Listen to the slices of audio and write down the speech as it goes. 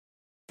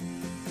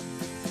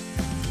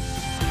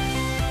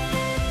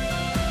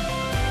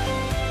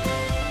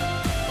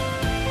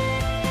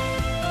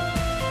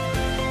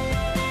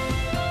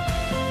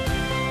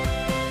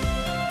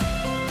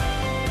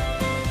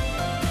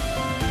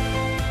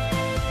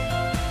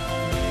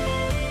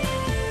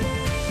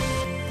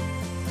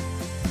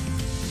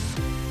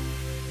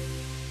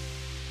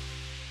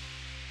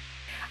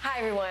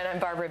everyone, I'm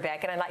Barbara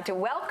Beck, and I'd like to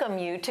welcome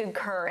you to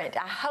Current.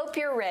 I hope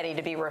you're ready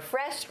to be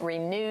refreshed,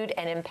 renewed,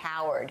 and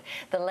empowered.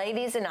 The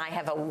ladies and I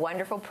have a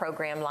wonderful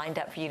program lined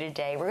up for you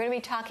today. We're going to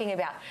be talking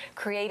about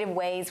creative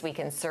ways we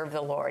can serve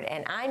the Lord.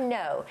 And I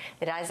know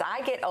that as I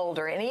get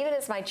older, and even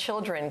as my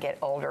children get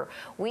older,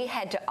 we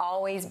had to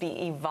always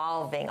be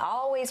evolving,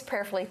 always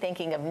prayerfully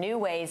thinking of new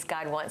ways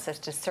God wants us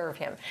to serve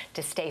Him,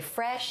 to stay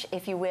fresh,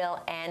 if you will,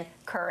 and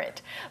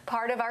current.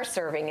 Part of our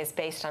serving is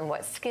based on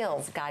what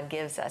skills God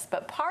gives us,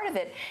 but part of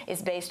it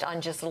is based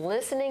on just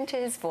listening to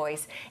His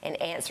voice and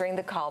answering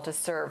the call to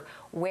serve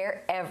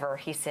wherever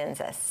He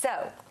sends us.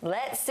 So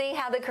let's see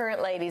how the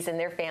current ladies and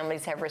their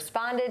families have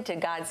responded to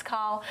God's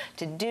call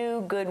to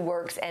do good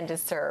works and to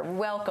serve.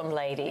 Welcome,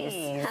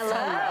 ladies.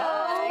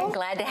 Hello.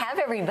 Glad to have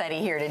everybody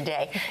here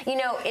today. You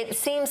know, it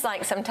seems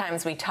like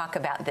sometimes we talk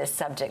about this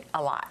subject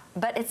a lot,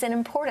 but it's an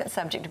important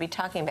subject to be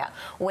talking about,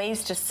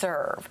 ways to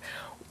serve.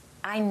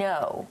 I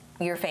know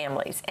your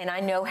families, and I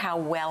know how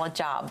well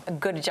a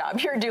good job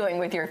you're doing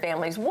with your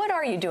families. What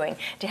are you doing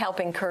to help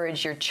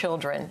encourage your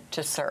children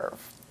to serve?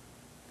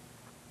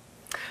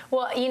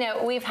 Well, you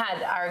know, we've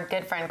had our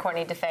good friend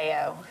Courtney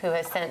DeFeo, who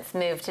has since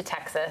moved to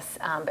Texas,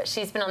 but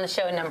she's been on the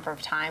show a number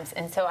of times.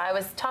 And so I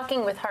was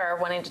talking with her,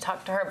 wanting to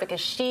talk to her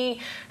because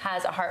she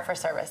has a heart for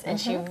service, and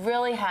she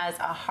really has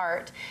a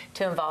heart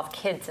to involve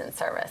kids in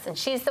service. And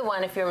she's the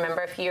one, if you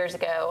remember a few years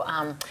ago,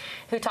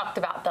 who talked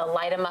about the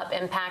Light 'em Up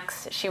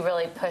impacts. She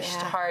really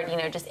pushed hard, you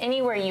know, just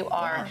anywhere you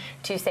are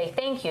to say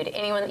thank you to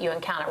anyone that you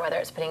encounter, whether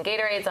it's putting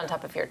Gatorades on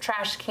top of your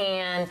trash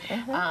can,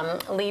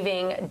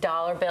 leaving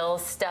dollar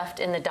bills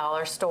stuffed in the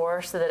dollar store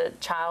so that a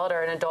child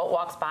or an adult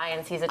walks by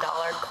and sees a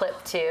dollar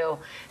clipped to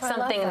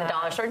something in the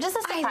dollar store. Just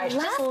a surprise,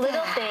 just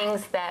little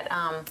things that,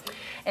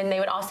 and they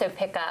would also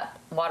pick up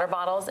water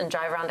bottles and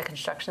drive around to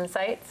construction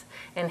sites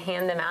and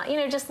hand them out. You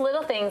know, just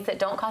little things that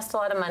don't cost a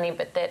lot of money,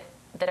 but that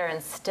are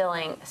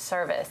instilling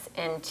service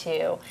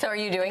into. So are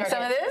you doing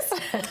some of this?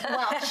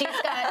 Well,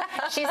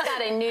 she's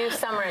got a new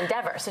summer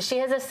endeavor. So she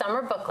has a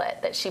summer booklet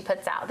that she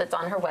puts out that's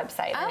on her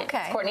website. And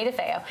it's Courtney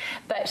DeFeo.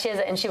 But she has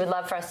and she would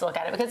love for us to look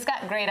at it because it's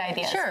got great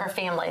ideas for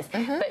families.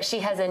 But she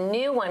has a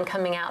new one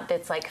coming out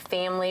that's like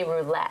family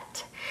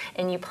roulette.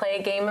 And you play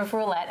a game of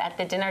roulette at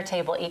the dinner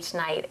table each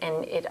night,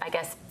 and it, I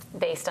guess,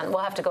 based on, we'll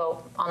have to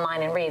go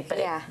online and read,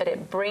 but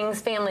it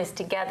brings families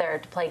together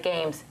to play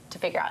games to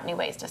figure out new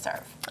ways to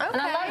serve.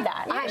 And I love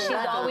that. She's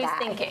always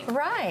thinking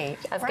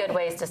of good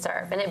ways to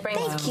serve, and it brings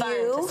fun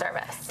to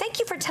service. Thank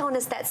you for telling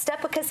us that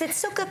stuff, because it's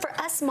so good for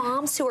us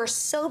moms who are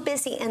so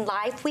busy in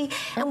life. We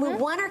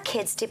want our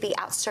kids to be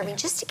out serving,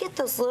 just to get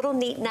those little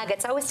neat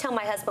nuggets. I always tell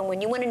my husband, when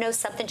you want to know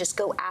something, just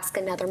go ask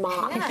another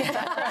mom.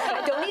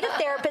 I don't need a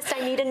therapist, I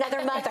need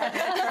another mother.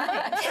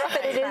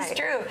 But it is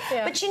true.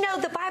 But you know,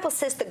 the Bible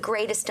says the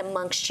greatest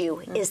amongst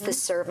you is the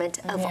servant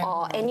of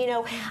all. And you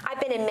know, I've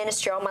been in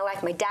ministry all my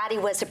life. My daddy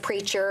was a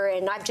preacher,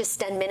 and I've just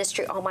done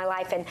ministry all my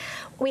life. And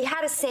we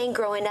had a saying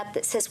growing up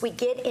that says we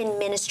get in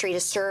ministry to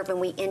serve and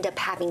we end up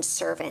having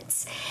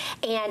servants.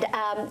 And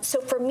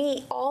so for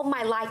me, all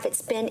my life,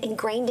 it's been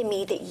ingrained in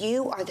me that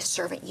you are the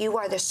servant. You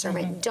are the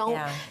servant.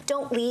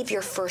 Don't leave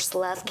your first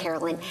love,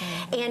 Carolyn.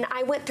 And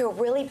I went through a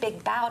really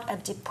big bout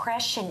of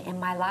depression in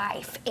my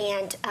life.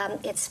 And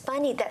it's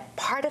funny that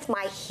part of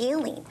my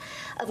healing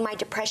of my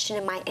depression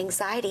and my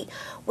anxiety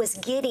was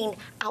getting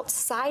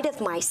outside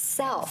of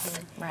myself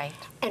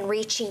and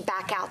reaching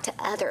back out to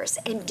others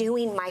and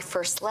doing my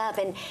first love.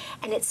 And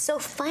it's so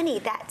funny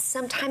that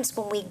sometimes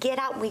when we get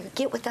out, we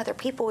get with other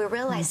people, we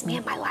realize,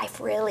 man, my life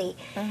really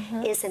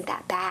isn't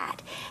that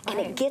bad. And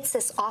it gets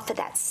us off of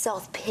that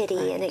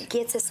self-pity, and it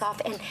gets us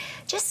off, and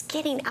just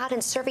getting out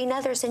and serving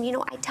others. And you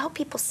know, I tell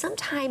people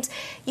sometimes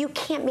you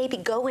can't maybe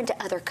go into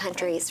other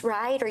countries,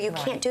 right? Or you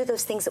can't do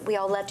those things that we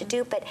all love to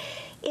do, but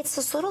it's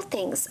those little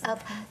things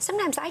of,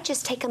 sometimes I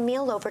just take a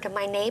meal over to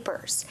my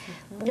neighbors.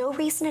 No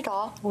reason at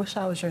all. Wish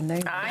I was your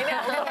neighbor. I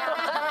know.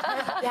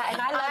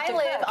 And I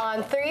live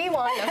on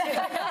 3-1.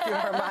 Give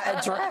her my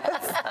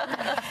address.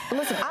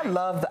 Listen, I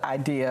love the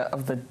idea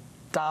of the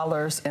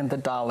dollars in the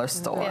dollar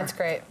store. Yeah, it's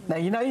great. Now,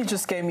 you know, you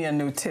just gave me a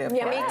new tip.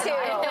 Yeah, me too.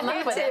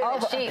 But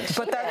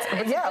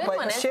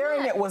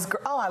sharing it was,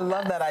 I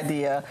love that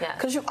idea.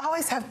 Because you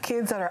always have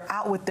kids that are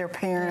out with their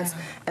parents,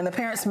 and the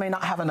parents may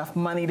not have enough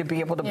money to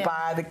be able to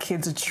buy the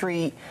kids a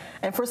treat.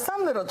 And for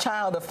some little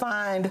child to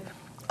find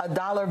a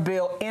dollar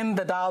bill in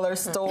the dollar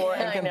store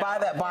and can buy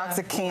that box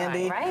of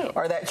candy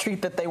or that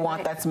treat that they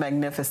want, that's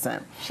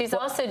magnificent. She's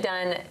also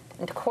done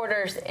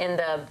quarters in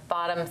the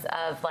bottoms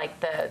of like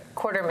the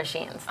quarter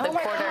machines, the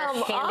quarter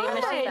candy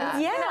machines.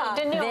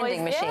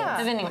 Vending machines.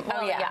 The vending.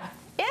 Yeah.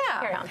 I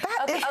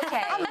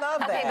love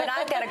that. Okay, but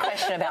I've got a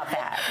question about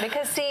that.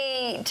 Because,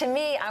 see, to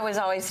me, I was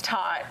always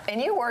taught,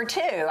 and you were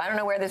too, I don't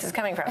know where this is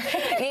coming from,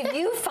 if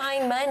you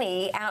find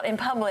money out in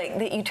public,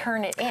 that you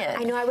turn it in.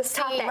 I know, I was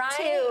taught that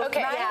too.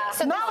 Okay,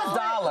 So not a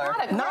dollar.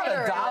 Not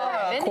a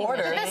dollar a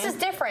quarter. But this is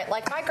different.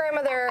 Like, my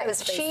grandmother,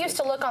 she used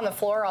to look on the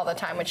floor all the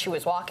time when she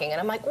was walking, and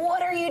I'm like,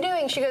 what are you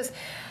doing? She goes,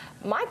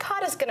 my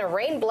God is going to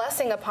rain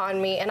blessing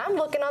upon me, and I'm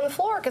looking on the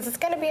floor because it's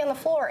going to be on the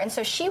floor. And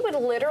so she would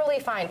literally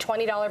find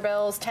 $20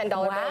 bills, $10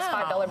 bills,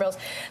 $5 bills,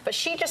 but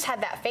she just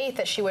had that faith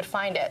that she would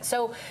find it.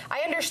 So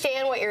I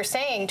understand what you're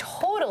saying,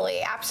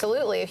 totally,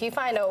 absolutely. If you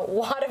find a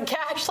wad of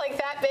cash like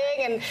that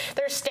big and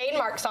there's stain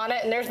marks on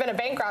it and there's been a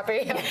bank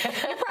robbery, you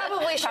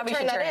probably should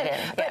turn that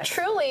in. But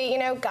truly, you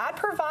know, God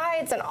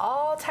provides in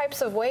all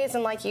types of ways,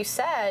 and like you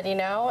said, you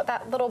know,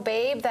 that little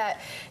babe that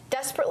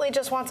desperately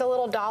just wants a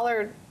little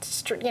Dollar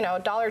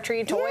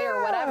Tree toy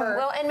or whatever.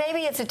 Well, and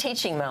maybe it's a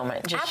teaching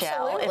moment,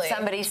 Giselle. Absolutely. If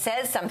somebody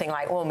says something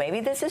like, well, maybe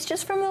this is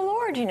just from the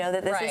Lord, you know,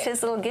 that this is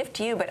his little gift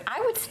to you. But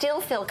I would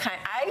still feel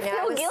I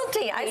feel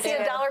guilty. I see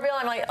a dollar bill,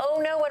 I'm like,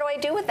 oh no, what do I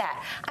do with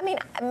that? I mean,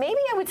 maybe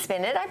I would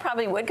spend it. I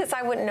probably would, because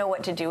I wouldn't know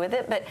what to do with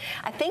it. But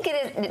I think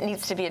it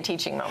needs to be a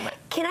teaching moment.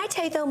 Can I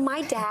tell you, though,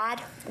 my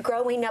dad,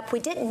 growing up, we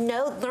didn't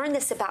learn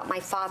this about my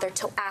father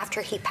till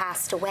after he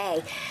passed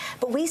away.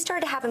 But we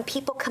started having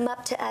people come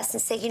up to us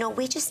and say, you know,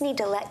 we just need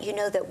to let you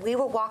know that we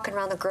were walking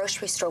around the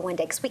grocery store one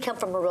day, because we come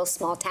from a real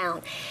small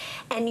town,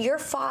 and your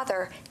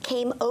father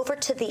came over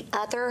to the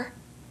other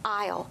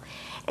aisle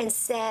and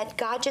said,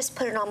 God just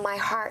put it on my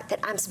heart that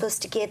I'm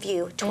supposed to give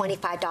you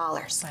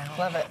 $25. Wow.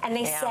 Love it. And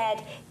they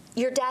said,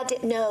 your dad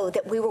didn't know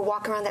that we were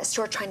walking around that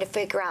store trying to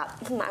figure out,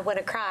 I want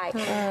to cry,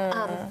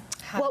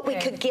 what we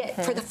could get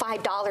for the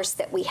 $5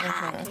 that we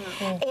had.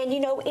 And, you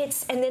know,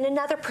 and then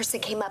another person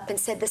came up and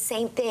said the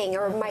same thing,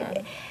 or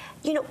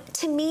you know,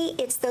 to me,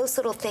 it's those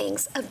little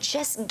things of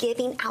just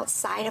giving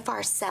outside of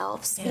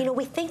ourselves. You know,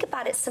 we think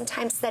about it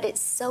sometimes that it's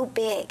so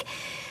big,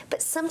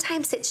 but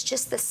sometimes it's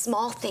just the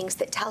small things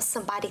that tell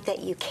somebody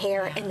that you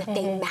care and that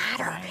they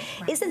matter.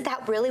 Right. Isn't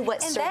that really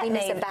what serving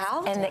is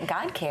about? And that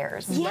God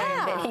cares.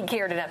 Yeah. That He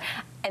cared enough.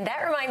 And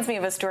that reminds me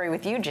of a story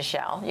with you,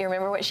 Giselle. You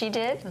remember what she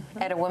did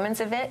at a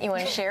women's event? You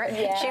want to share it?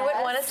 Yes. She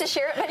wouldn't want us to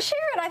share it, but share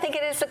it. I think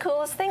it is the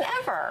coolest thing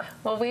ever.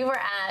 Well, we were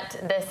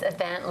at this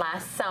event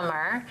last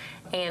summer,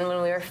 and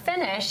when we were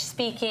finished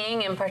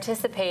speaking and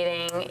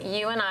participating,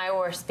 you and I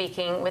were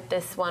speaking with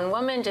this one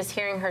woman, just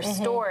hearing her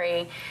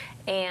story,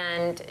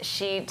 and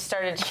she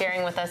started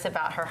sharing with us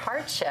about her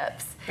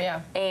hardships.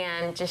 Yeah.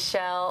 And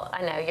Giselle,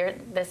 I know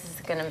this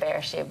is going to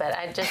embarrass you, but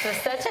I just was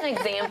such an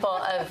example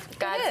of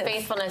God's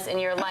faithfulness in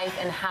your life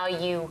and how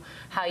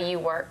you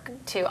work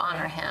to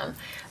honor Him.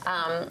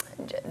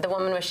 The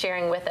woman was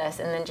sharing with us,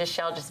 and then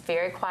Giselle just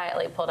very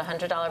quietly pulled a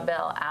 $100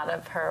 bill out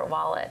of her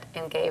wallet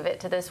and gave it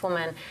to this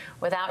woman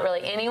without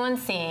really anyone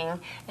seeing.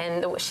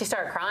 And she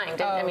started crying.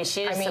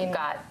 She just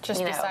got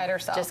beside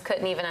herself. Just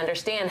couldn't even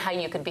understand how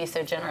you could be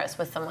so generous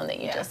with someone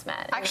that you just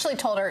met. I actually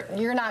told her,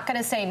 you're not going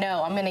to say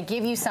no. I'm going to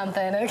give you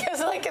something. And because,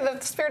 like, in the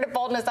spirit of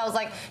boldness, I was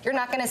like, you're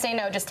not going to say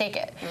no. Just take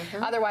it.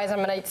 Otherwise,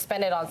 I'm going to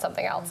spend it on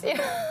something else.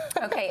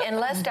 Okay, and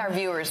lest our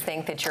viewers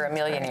think that you're a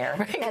millionaire,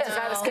 because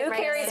who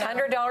carries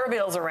 $100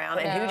 bills around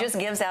and who just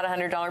gives out a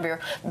 $100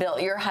 bill?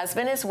 Your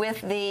husband is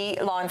with the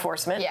law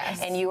enforcement,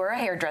 and you are a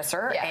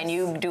hairdresser, and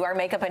you do our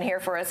makeup and hair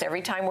for us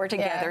every time we're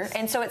together.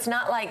 And so it's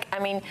not like, I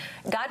mean,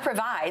 God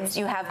provides.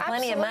 You have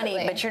plenty of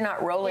money, but you're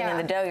not rolling in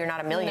the dough. You're not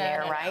a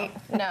millionaire, right?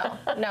 No,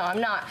 I'm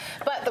not.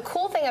 But the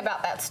cool thing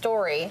about that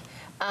story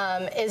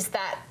is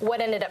that what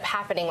ended up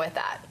happening with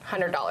that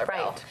 $100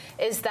 bill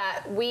is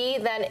that we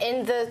then,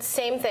 in the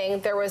same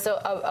thing, there was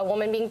a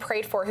woman being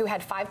prayed for who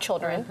had 5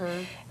 children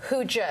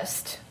who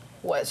just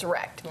was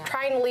wrecked,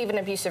 trying to leave an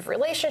abusive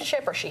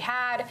relationship, or she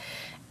had.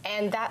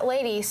 And that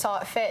lady saw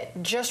it fit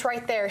just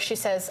right there. She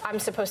says, I'm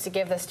supposed to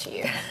give this to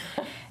you.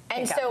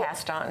 And so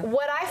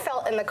what I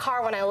felt in the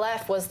car when I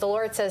left was the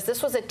Lord says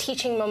this was a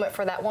teaching moment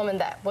for that woman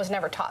that was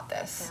never taught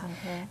this.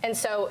 And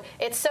so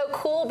it's so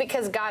cool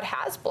because God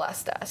has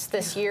blessed us.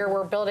 This year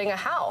we're building a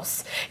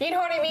house. You know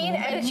what I mean?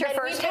 And it's your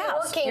first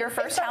house. Your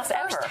first house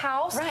ever. First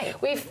house.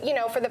 Right. We've,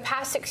 for the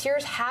past 6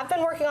 years have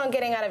been working on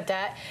getting out of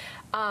debt.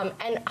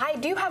 And I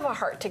do have a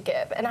heart to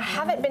give, and I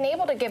haven't been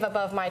able to give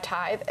above my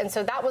tithe. And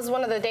so that was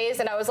one of the days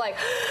that I was like,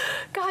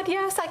 God,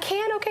 yes, I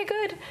can. Okay,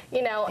 good.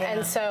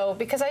 And so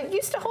because I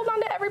used to hold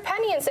on to every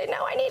penny and say,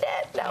 no, I need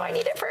it. No, I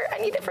need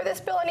it for this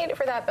bill. I need it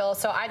for that bill.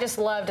 So I just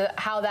loved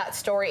how that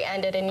story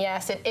ended. And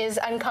yes, it is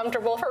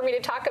uncomfortable for me to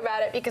talk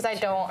about it because I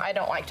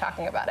don't like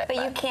talking about it. But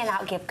you can't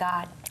outgive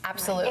God.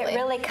 Absolutely. It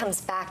really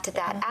comes back to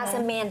that. As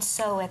a man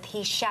soweth,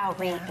 he shall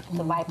reap,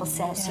 the Bible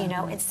says,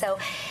 and so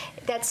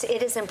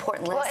it is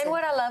important lesson. Well, and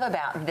what I love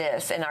about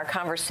this in our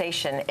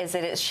conversation is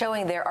that it's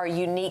showing there are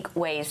unique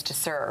ways to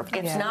serve.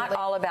 It's not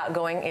all about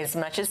going as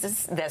much as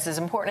this is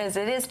important as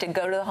it is to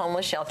go to the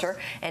homeless shelter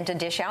and to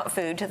dish out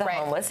food to the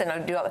homeless.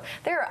 And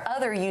there are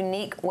other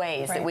unique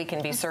ways that we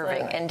can be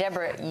serving. And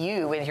Deborah,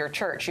 you with your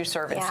church, you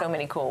serve in so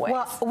many cool ways.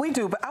 Well, we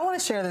do, but I want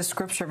to share this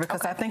scripture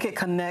because I think it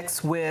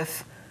connects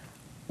with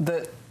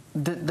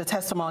the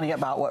testimony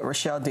about what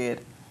Rochelle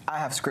did. I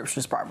have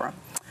scriptures, Barbara.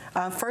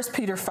 1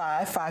 Peter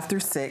 5 through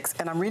 6,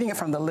 and I'm reading it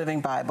from the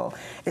Living Bible.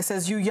 It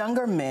says, you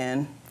younger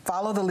men,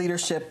 follow the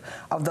leadership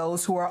of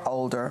those who are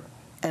older,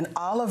 and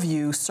all of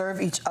you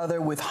serve each other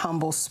with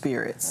humble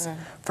spirits.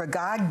 For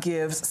God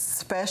gives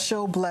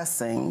special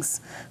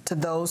blessings to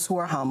those who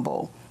are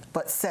humble,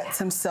 but sets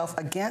himself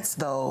against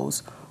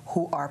those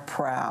who are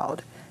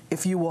proud.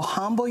 If you will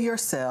humble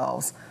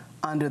yourselves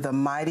under the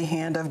mighty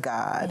hand of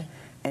God,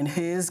 in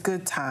His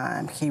good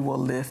time, He will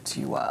lift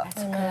you up.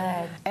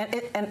 That's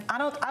good. And I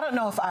don't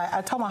know if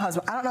I told my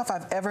husband, I don't know if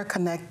I've ever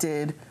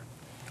connected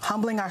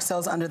humbling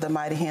ourselves under the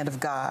mighty hand of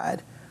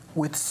God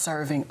with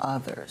serving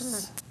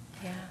others.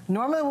 Yeah.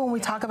 Normally when we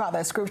talk about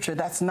that scripture,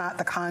 that's not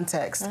the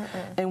context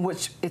in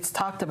which it's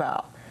talked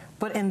about.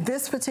 But in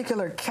this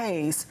particular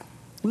case,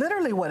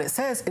 literally what it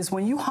says is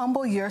when you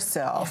humble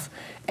yourself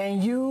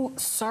and you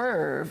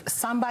serve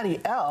somebody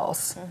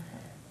else,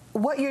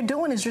 what you're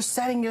doing is you're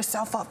setting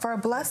yourself up for a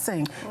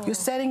blessing. You're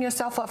setting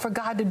yourself up for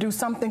God to do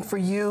something for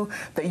you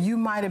that you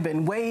might have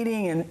been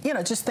waiting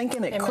and, just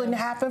thinking it couldn't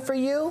happen for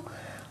you.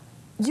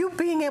 You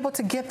being able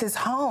to get this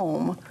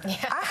home, I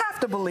have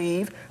to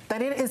believe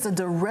that it is a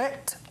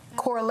direct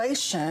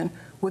correlation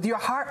with your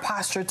heart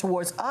posture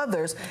towards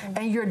others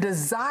and your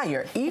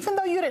desire. Even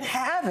though you didn't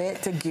have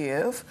it to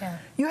give,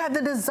 you had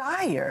the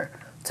desire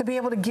to be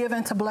able to give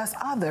and to bless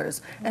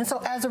others. And so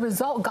as a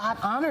result, God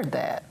honored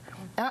that.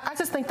 And I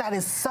just think that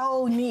is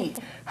so neat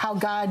how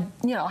God,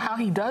 how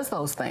He does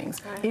those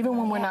things, even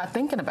when we're not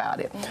thinking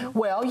about it.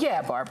 Well,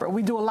 yeah, Barbara,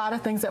 we do a lot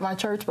of things at my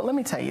church, but let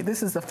me tell you,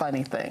 this is the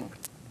funny thing.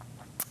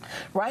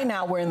 Right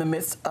now, we're in the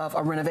midst of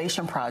a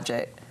renovation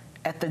project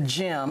at the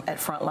gym at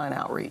Frontline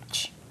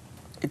Outreach.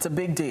 It's a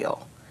big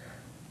deal.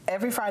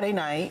 Every Friday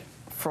night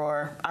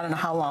for I don't know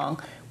how long,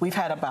 we've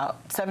had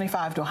about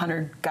 75 to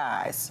 100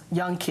 guys,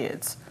 young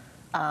kids,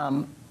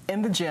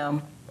 in the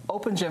gym,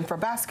 open gym for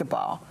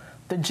basketball.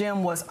 The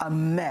gym was a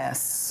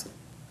mess,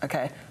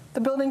 okay? The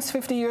building's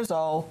 50 years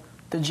old.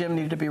 The gym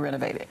needed to be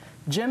renovated.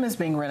 Gym is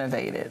being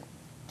renovated.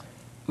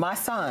 My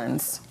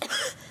sons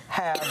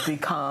have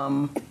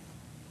become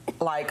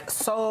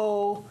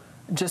so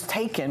just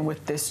taken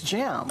with this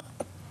gym.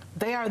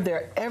 They are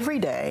there every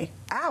day.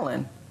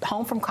 Alan,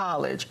 home from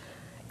college,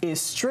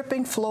 is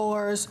stripping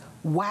floors,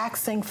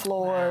 waxing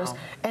floors,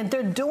 and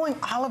they're doing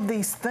all of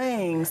these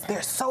things.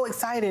 They're so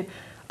excited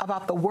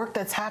about the work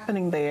that's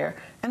happening there.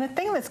 And the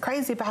thing that's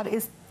crazy about it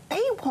is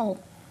they won't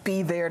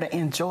be there to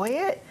enjoy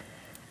it.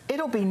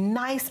 It'll be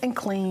nice and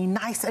clean,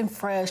 nice and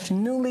fresh,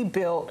 newly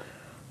built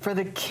for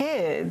the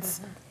kids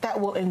that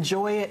will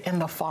enjoy it in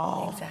the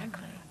fall.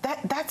 Exactly.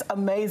 That's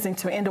amazing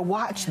to me. And to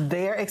watch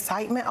their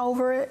excitement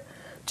over it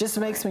just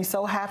makes me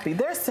so happy.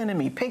 They're sending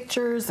me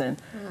pictures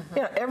and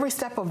every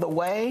step of the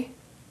way.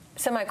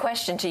 So my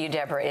question to you,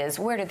 Deborah, is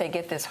where did they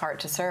get this heart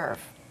to serve?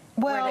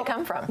 Where did it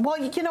come from? Well,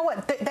 you know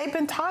what? They've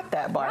been taught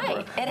that, Barbara.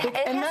 Right.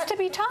 It has to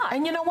be taught.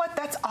 And you know what?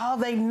 That's all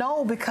they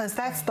know because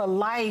that's the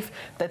life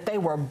that they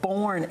were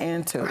born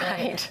into.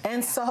 Right.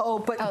 And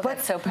so, but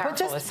that's so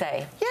powerful to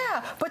say.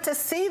 Yeah, but to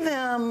see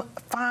them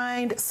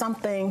find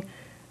something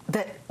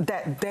that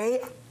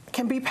they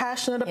can be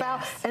passionate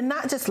about and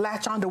not just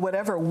latch on to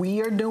whatever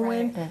we are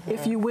doing,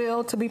 if you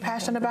will, to be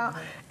passionate about.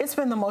 It's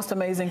been the most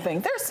amazing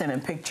thing. They're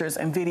sending pictures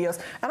and videos,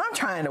 and I'm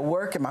trying to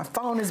work, and my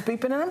phone is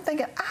beeping, and I'm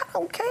thinking, I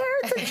don't care.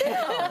 It's a gym.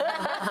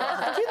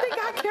 Do you think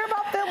I care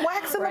about them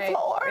waxing the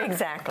floor?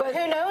 Exactly. But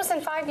who knows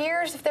in 5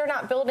 years if they're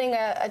not building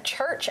a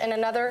church in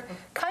another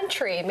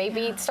country?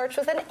 Maybe it starts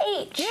with an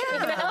H.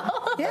 Yeah.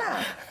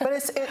 Yeah. But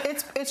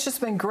it's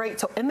just been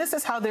great. And this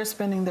is how they're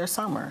spending their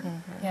summer.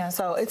 Yeah.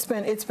 So it's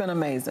been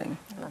amazing.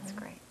 That's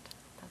great.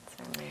 That's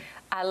so neat.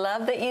 I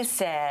love that you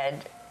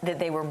said that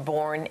they were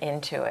born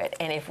into it.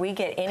 And if we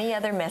get any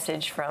other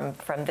message from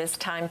this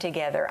time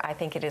together, I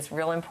think it is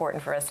real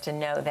important for us to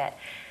know that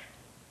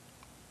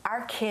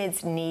our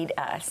kids need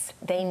us.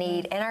 They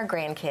need, and our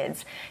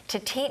grandkids, to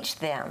teach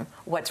them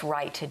what's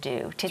right to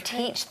do, to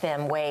teach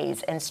them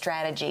ways and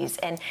strategies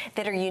and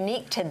that are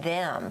unique to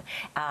them.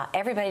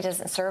 Everybody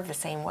doesn't serve the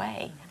same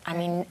way. I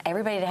mean,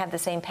 everybody to have the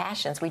same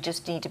passions. We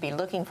just need to be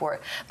looking for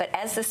it. But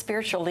as the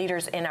spiritual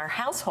leaders in our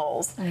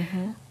households,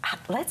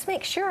 let's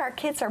make sure our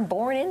kids are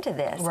born into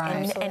this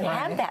and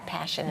have that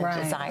passion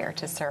and desire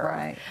to serve.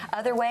 Right.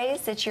 Other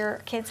ways that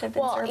your kids have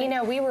been serving?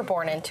 Well, we were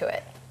born into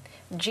it.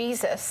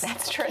 Jesus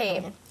true.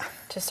 came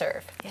to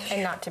serve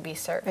and not to be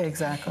served.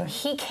 Exactly.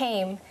 He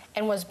came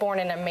and was born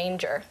in a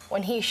manger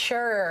when he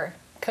sure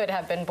could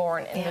have been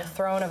born in the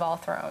throne of all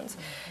thrones.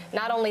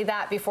 Not only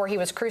that, before he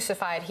was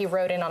crucified, he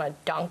rode in on a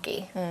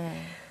donkey.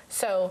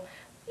 So,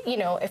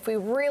 if we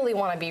really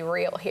want to be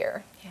real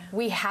here,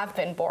 we have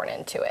been born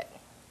into it,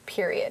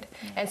 period.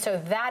 And so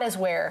that is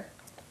where,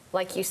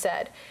 like you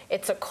said,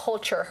 it's a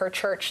culture, her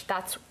church,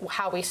 that's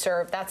how we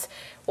serve. That's,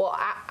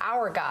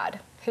 our God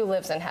who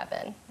lives in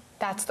heaven.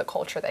 That's the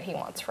culture that he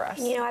wants for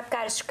us. I've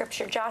got a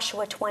scripture,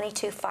 Joshua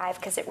 22:5,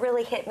 because it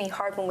really hit me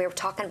hard when we were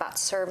talking about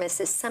service,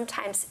 is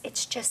sometimes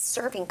it's just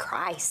serving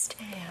Christ.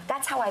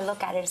 That's how I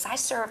look at it, is I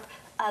serve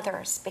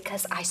others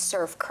because I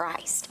serve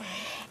Christ.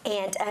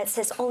 And it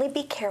says, only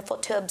be careful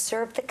to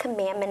observe the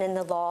commandment in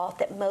the law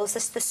that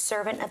Moses, the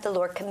servant of the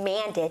Lord,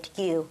 commanded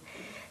you,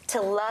 to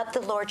love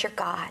the Lord your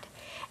God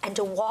and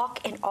to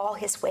walk in all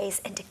his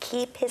ways and to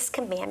keep his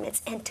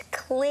commandments and to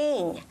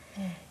cling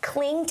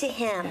to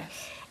him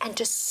and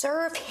to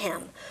serve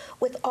him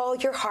with all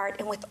your heart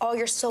and with all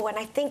your soul. And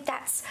I think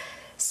that's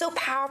so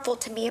powerful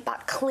to me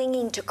about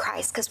clinging to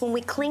Christ, because when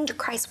we cling to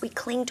Christ, we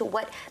cling to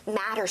what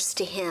matters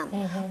to Him,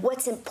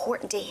 what's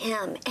important to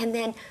Him, and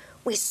then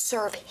we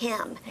serve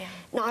Him,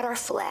 not our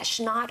flesh,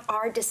 not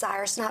our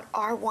desires, not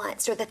our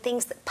wants, or the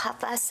things that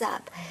puff us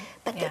up,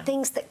 but the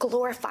things that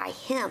glorify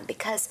Him,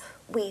 because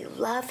we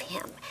love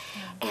Him.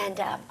 And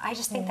I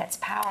just think that's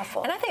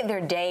powerful. And I think there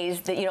are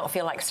days that you don't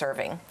feel like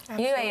serving.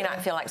 Absolutely. You may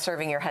not feel like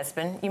serving your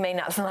husband. You may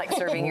not feel like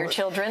serving your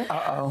children.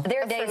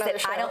 There are days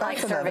that I don't like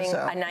serving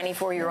a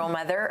 94-year-old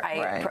mother.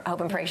 I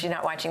hope and pray she's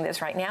not watching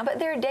this right now. But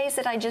there are days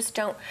that I just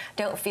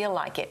don't feel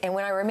like it. And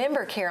when I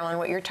remember, Carolyn,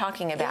 what you're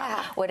talking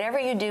about, whatever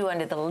you do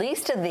unto the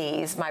least of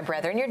these, my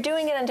brethren, you're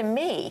doing it unto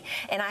me.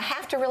 And I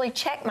have to really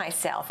check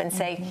myself and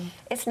say,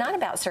 it's not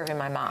about serving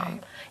my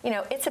mom. You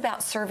know, it's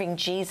about serving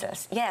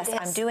Jesus. Yes,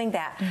 I'm doing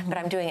that, but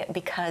I'm doing it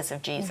because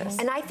of Jesus.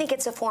 And I think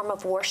it's a form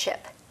of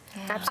worship.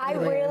 Absolutely.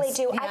 I really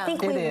do. Yeah. I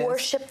think we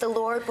worship the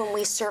Lord when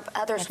we serve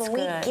others, when we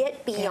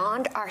get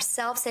beyond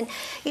ourselves. And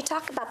you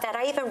talk about that.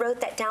 I even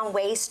wrote that down,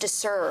 ways to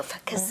serve,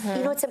 because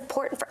you know, it's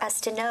important for us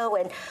to know,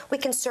 and we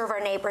can serve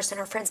our neighbors and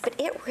our friends, but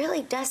it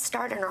really does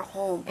start in our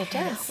home. It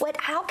does.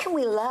 How can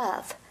we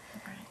love?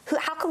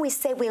 How can we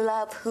say we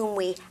love whom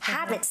we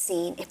haven't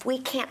seen if we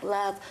can't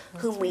love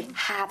whom we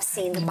have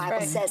seen, the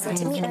Bible says. And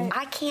to me, if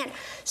I can't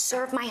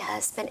serve my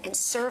husband and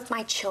serve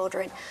my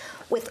children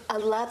with a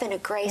love and a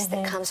grace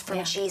that comes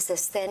from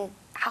Jesus, then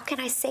how can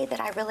I say that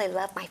I really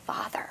love my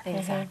Father?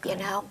 Exactly. You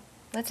know?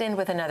 Let's end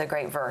with another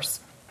great verse.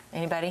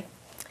 Anybody?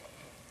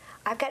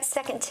 I've got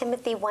 2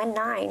 Timothy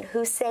 1:9,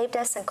 who saved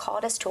us and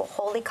called us to a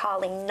holy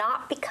calling,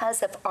 not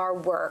because of our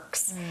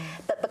works,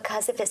 but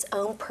because of His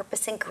own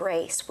purpose and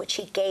grace, which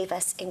He gave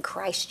us in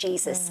Christ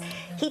Jesus.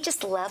 He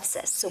just loves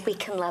us so we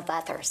can love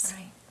others.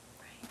 Right.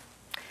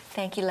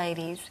 Thank you,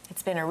 ladies.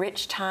 It's been a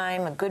rich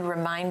time, a good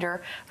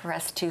reminder for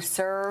us to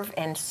serve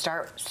and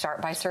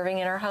start by serving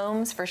in our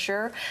homes, for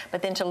sure,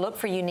 but then to look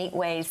for unique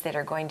ways that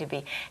are going to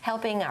be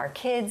helping our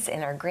kids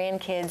and our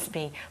grandkids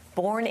be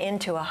born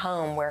into a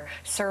home where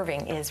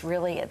serving is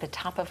really at the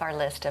top of our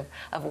list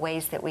of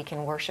ways that we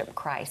can worship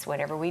Christ.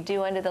 Whatever we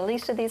do unto the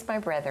least of these, my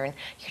brethren,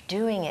 you're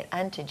doing it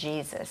unto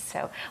Jesus.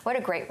 So what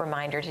a great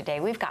reminder today.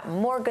 We've got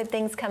more good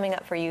things coming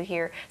up for you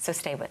here, so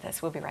stay with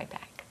us. We'll be right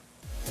back.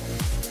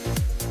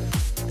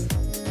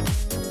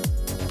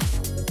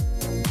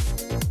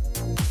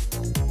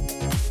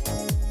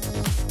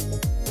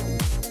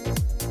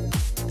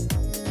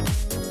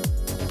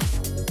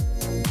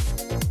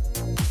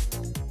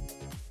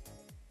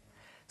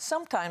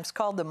 Sometimes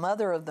called the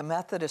mother of the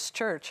Methodist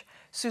Church,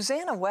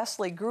 Susanna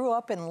Wesley grew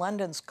up in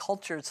London's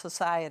cultured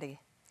society.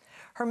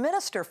 Her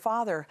minister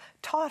father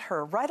taught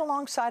her right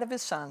alongside of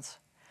his sons,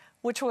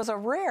 which was a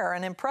rare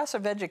and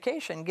impressive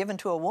education given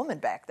to a woman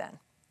back then.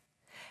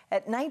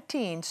 At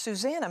 19,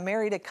 Susanna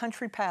married a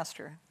country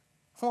pastor.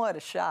 What a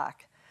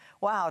shock.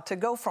 Wow, to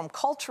go from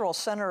cultural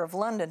center of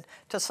London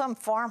to some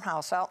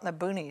farmhouse out in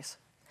the boonies.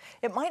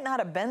 It might not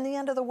have been the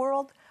end of the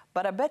world,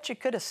 but I bet you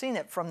could have seen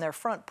it from their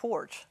front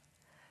porch.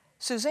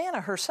 Susanna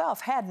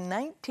herself had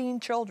 19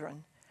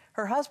 children.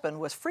 Her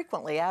husband was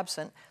frequently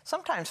absent,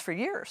 sometimes for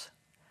years.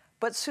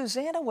 But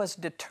Susanna was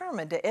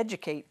determined to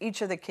educate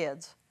each of the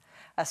kids.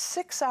 A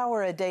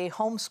 6-hour-a-day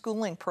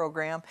homeschooling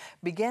program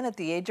began at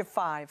the age of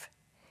 5.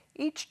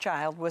 Each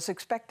child was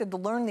expected to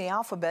learn the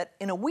alphabet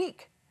in a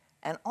week,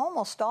 and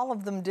almost all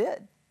of them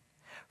did.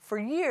 For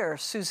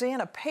years,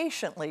 Susanna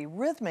patiently,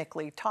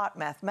 rhythmically taught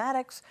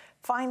mathematics,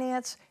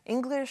 finance,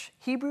 English,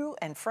 Hebrew,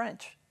 and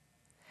French.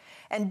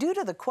 And due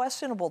to the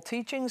questionable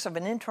teachings of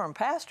an interim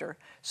pastor,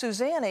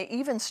 Susanna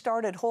even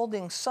started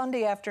holding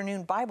Sunday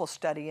afternoon Bible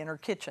study in her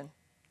kitchen.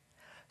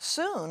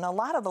 Soon, a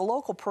lot of the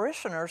local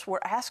parishioners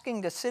were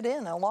asking to sit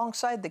in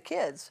alongside the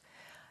kids,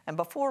 and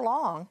before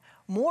long,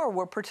 more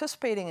were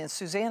participating in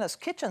Susanna's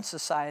Kitchen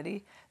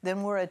Society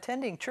than were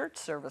attending church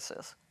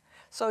services.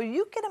 So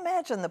you can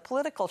imagine the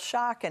political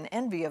shock and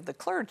envy of the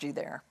clergy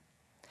there.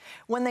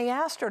 When they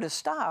asked her to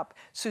stop,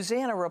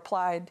 Susanna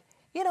replied,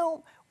 "You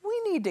know,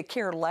 we need to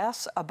care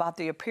less about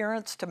the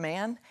appearance to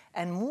man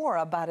and more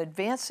about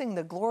advancing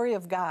the glory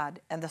of God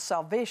and the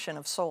salvation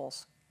of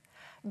souls.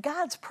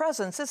 God's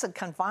presence isn't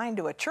confined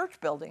to a church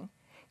building.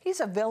 He's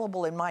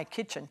available in my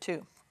kitchen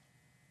too."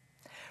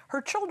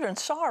 Her children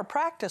saw her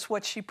practice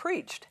what she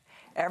preached.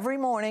 Every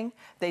morning,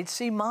 they'd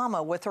see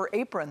Mama with her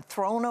apron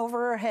thrown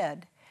over her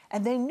head,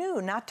 and they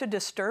knew not to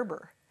disturb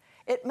her.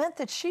 It meant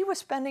that she was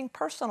spending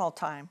personal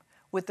time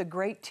with the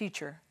great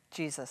teacher,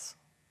 Jesus.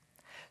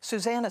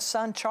 Susanna's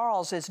son,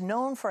 Charles, is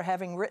known for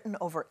having written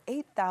over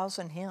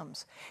 8,000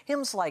 hymns,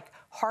 hymns like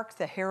Hark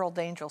the Herald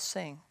Angels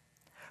Sing.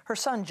 Her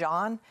son,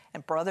 John,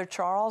 and brother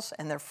Charles,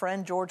 and their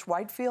friend George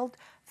Whitefield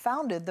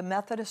founded the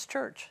Methodist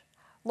Church,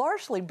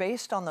 largely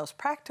based on those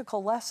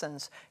practical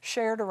lessons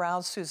shared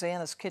around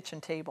Susanna's kitchen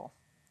table.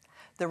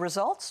 The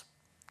results?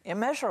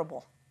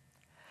 Immeasurable.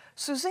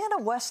 Susanna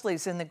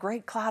Wesley's in the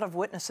great cloud of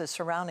witnesses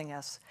surrounding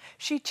us.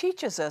 She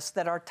teaches us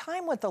that our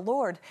time with the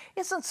Lord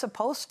isn't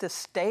supposed to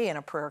stay in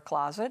a prayer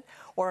closet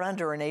or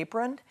under an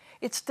apron.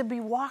 It's to be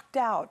walked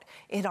out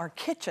in our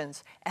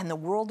kitchens and the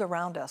world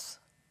around us.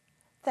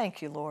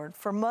 Thank you, Lord,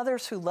 for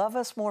mothers who love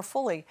us more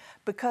fully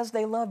because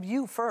they love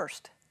you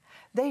first.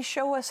 They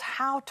show us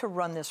how to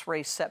run this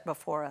race set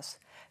before us,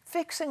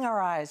 fixing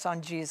our eyes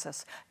on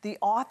Jesus, the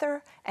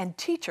author and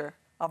teacher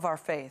of our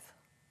faith.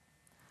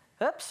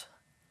 Oops,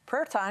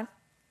 prayer time.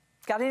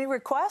 Got any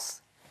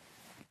requests?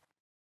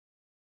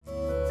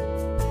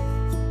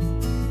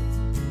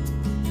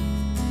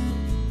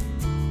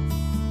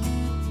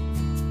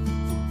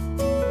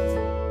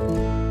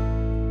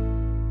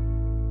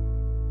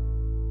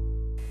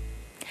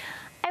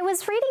 I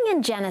was reading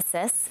in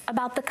Genesis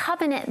about the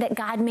covenant that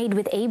God made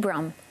with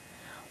Abram.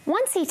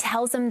 Once he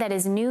tells him that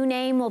his new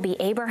name will be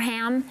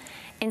Abraham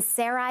and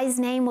Sarai's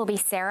name will be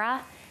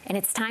Sarah, and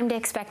it's time to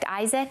expect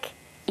Isaac,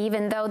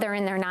 even though they're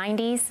in their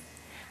 90s,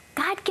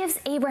 God gives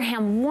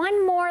Abraham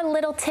one more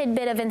little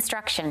tidbit of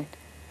instruction: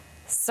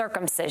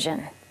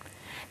 circumcision.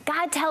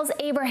 God tells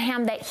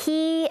Abraham that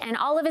he and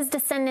all of his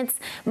descendants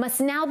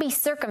must now be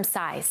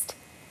circumcised.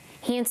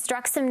 He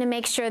instructs him to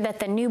make sure that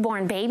the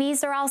newborn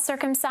babies are all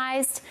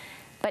circumcised,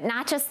 but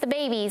not just the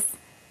babies.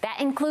 That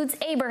includes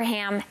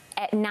Abraham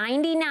at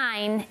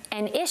 99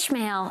 and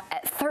Ishmael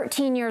at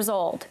 13 years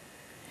old.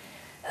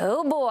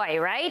 Oh boy,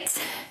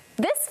 right?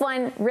 This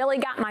one really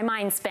got my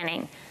mind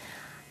spinning.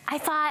 I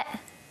thought,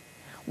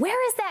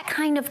 where is that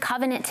kind of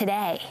covenant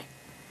today?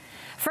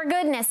 For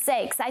goodness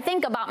sakes, I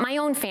think about my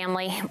own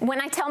family. When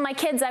I tell my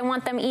kids I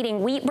want them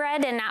eating wheat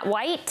bread and not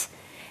white,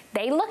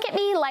 they look at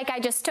me like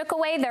I just took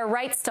away their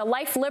rights to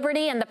life,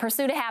 liberty, and the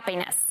pursuit of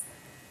happiness.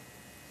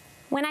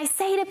 When I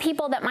say to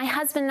people that my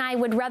husband and I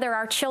would rather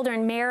our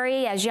children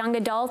marry as young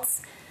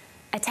adults,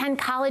 attend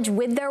college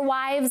with their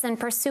wives, and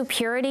pursue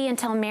purity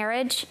until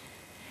marriage,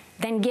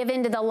 then give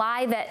in to the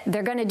lie that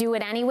they're going to do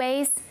it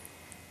anyways,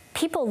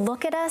 people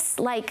look at us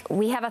like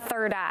we have a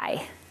third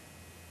eye.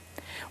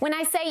 When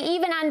I say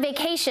even on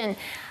vacation,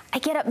 I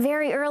get up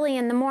very early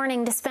in the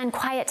morning to spend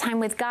quiet time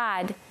with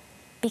God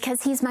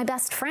because He's my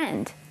best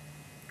friend,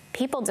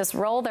 people just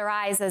roll their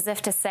eyes as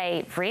if to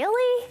say,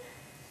 really?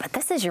 But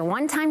this is your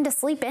one time to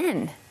sleep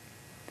in.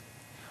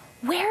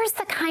 Where's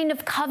the kind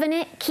of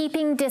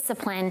covenant-keeping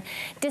discipline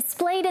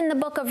displayed in the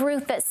book of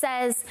Ruth that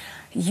says,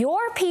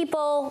 your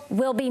people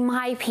will be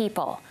my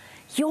people,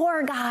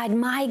 your God,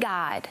 my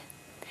God?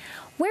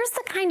 Where's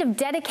the kind of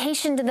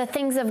dedication to the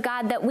things of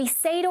God that we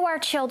say to our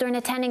children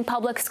attending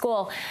public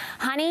school,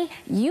 honey,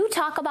 you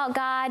talk about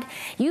God,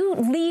 you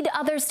lead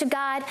others to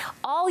God,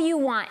 all you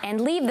want,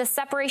 and leave the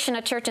separation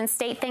of church and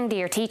state thing to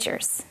your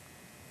teachers?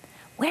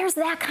 Where's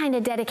that kind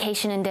of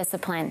dedication and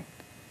discipline?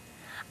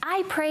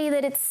 I pray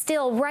that it's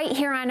still right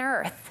here on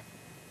earth.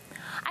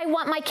 I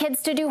want my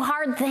kids to do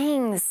hard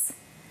things.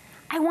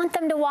 I want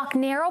them to walk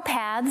narrow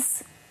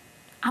paths.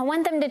 I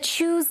want them to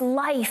choose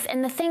life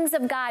and the things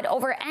of God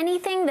over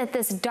anything that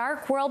this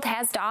dark world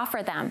has to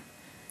offer them.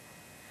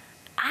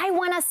 I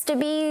want us to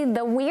be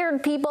the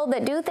weird people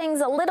that do things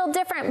a little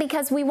different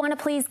because we want to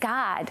please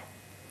God.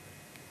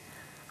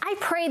 I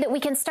pray that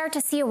we can start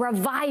to see a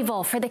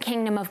revival for the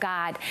kingdom of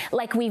God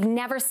like we've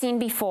never seen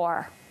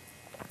before.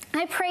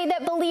 I pray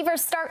that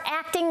believers start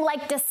acting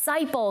like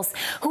disciples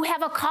who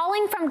have a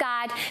calling from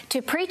God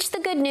to preach the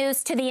good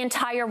news to the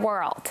entire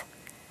world.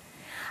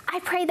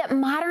 I pray that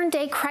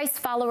modern-day Christ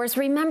followers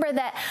remember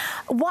that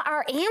what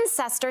our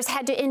ancestors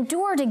had to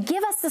endure to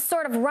give us the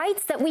sort of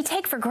rights that we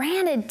take for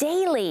granted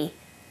daily.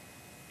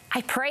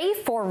 I pray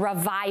for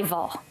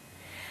revival,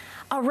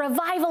 a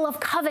revival of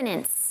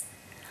covenants,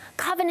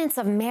 covenants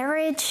of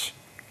marriage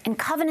and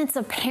covenants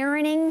of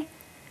parenting.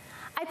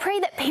 I pray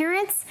that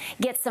parents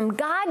get some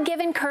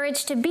God-given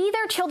courage to be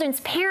their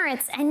children's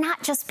parents and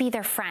not just be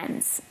their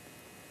friends.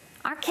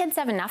 Our kids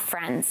have enough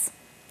friends.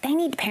 They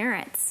need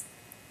parents.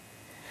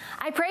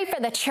 I pray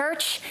for the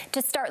church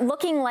to start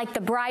looking like the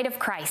bride of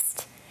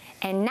Christ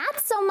and not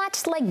so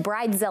much like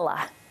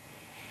Bridezilla.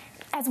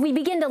 As we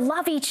begin to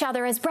love each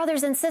other as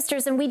brothers and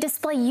sisters and we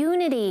display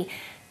unity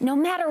no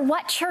matter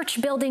what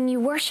church building you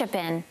worship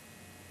in.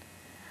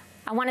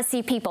 I want to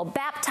see people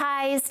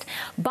baptized,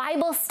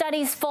 Bible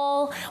studies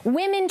full,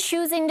 women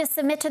choosing to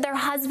submit to their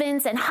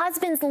husbands, and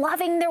husbands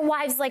loving their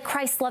wives like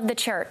Christ loved the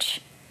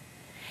church.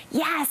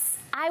 Yes,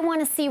 I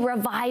want to see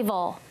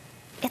revival.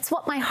 It's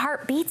what my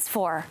heart beats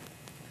for.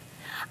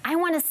 I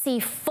want to see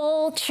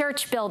full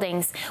church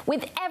buildings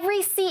with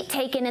every seat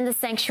taken in the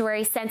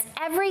sanctuary, since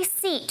every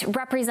seat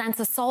represents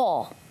a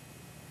soul.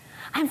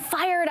 I'm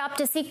fired up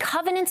to see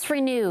covenants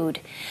renewed,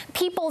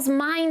 people's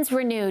minds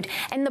renewed,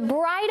 and the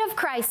bride of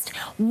Christ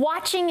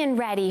watching and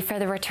ready for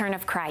the return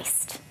of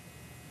Christ.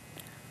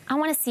 I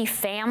want to see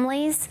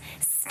families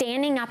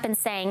standing up and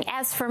saying,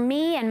 as for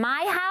me and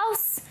my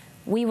house,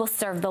 we will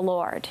serve the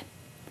Lord.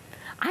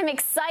 I'm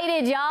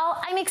excited,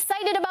 y'all. I'm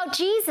excited about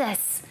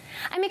Jesus.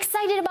 I'm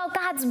excited about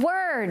God's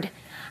word.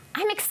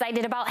 I'm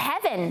excited about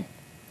heaven.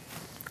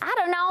 I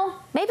don't know,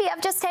 maybe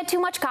I've just had too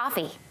much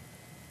coffee.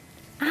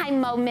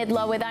 I'm Mo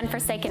Midlow with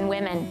Unforsaken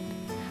Women.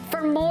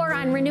 For more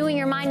on renewing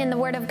your mind in the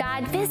Word of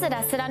God, visit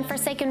us at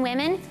Unforsaken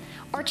Women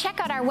or check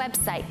out our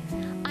website,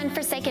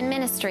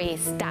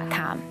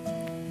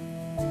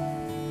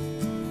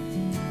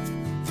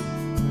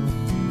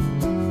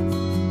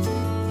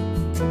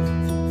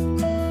 unforsakenministries.com.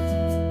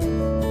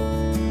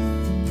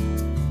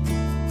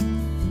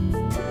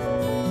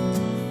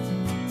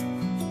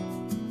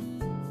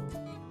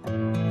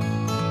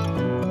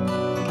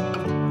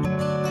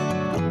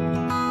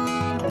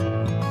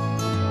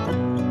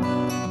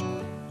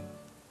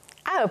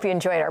 hope you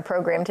enjoyed our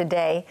program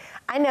today.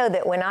 I know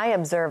that when I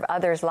observe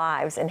others'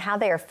 lives and how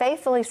they are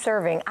faithfully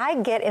serving, I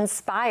get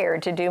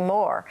inspired to do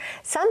more.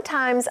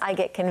 Sometimes I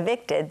get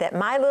convicted that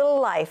my little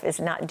life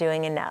is not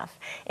doing enough.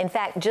 In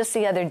fact, just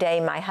the other day,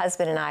 my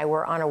husband and I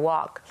were on a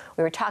walk.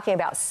 We were talking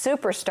about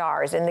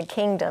superstars in the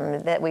kingdom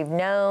that we've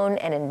known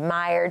and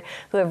admired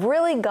who have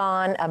really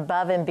gone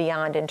above and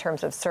beyond in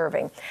terms of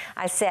serving.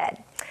 I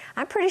said,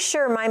 I'm pretty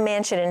sure my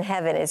mansion in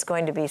heaven is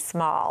going to be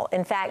small.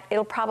 In fact,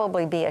 it'll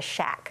probably be a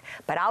shack,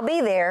 but I'll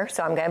be there,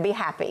 so I'm going to be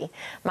happy.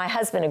 My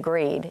husband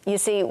agreed. You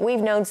see,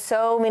 we've known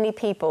so many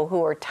people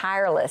who are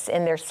tireless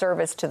in their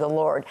service to the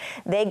Lord.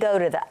 They go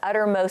to the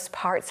uttermost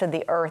parts of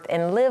the earth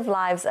and live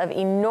lives of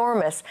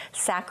enormous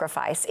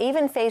sacrifice,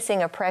 even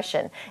facing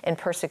oppression and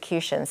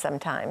persecution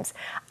sometimes.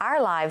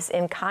 Our lives,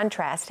 in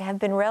contrast, have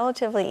been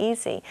relatively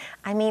easy.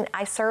 I mean,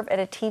 I serve at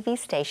a TV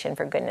station,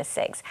 for goodness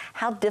sakes.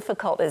 How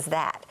difficult is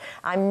that?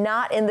 I'm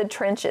not in the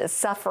trenches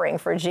suffering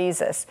for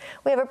Jesus.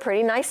 We have a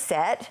pretty nice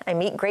set. I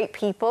meet great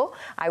people.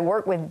 I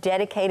work with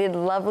dedicated,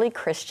 lovely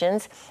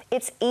Christians.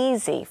 It's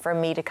easy for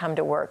me to come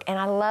to work, and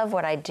I love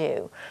what I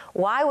do.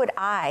 Why would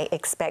I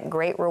expect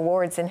great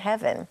rewards in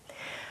heaven?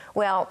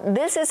 Well,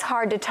 this is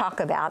hard to talk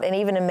about and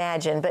even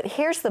imagine, but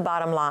here's the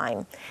bottom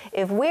line.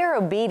 If we're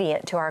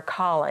obedient to our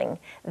calling,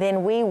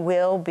 then we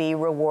will be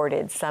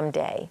rewarded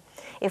someday.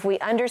 If we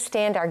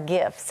understand our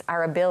gifts,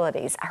 our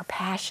abilities, our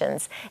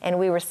passions, and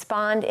we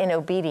respond in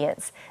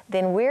obedience,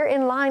 then we're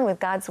in line with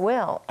God's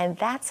will, and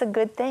that's a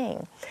good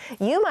thing.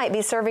 You might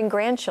be serving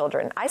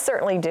grandchildren. I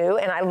certainly do,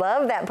 and I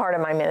love that part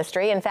of my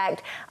ministry. In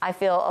fact, I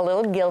feel a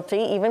little guilty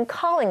even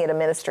calling it a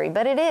ministry,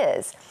 but it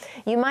is.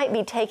 You might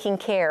be taking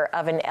care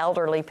of an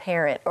elderly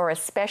parent or a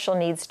special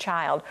needs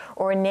child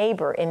or a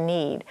neighbor in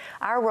need.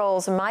 Our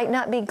roles might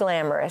not be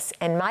glamorous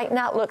and might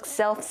not look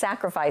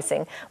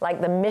self-sacrificing like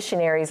the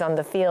missionaries on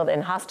the field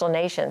in hostile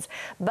nations.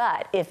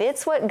 But if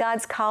it's what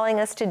God's calling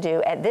us to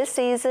do at this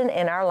season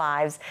in our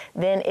lives,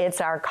 then it's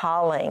our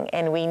calling,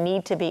 and we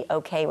need to be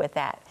okay with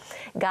that.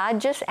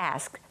 God just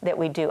asks that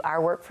we do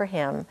our work for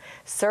Him,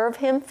 serve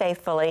Him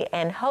faithfully,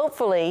 and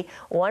hopefully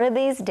one of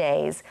these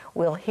days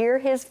we'll hear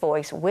His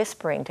voice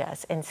whispering to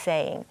us and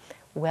saying,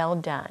 "Well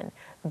done,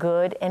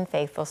 good and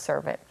faithful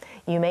servant.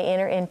 You may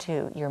enter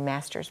into your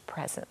Master's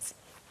presence."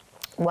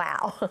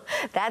 Wow,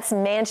 that's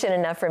mansion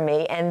enough for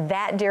me, and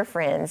that, dear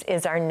friends,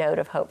 is our note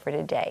of hope for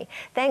today.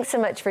 Thanks so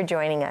much for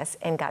joining us,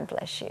 and God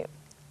bless you.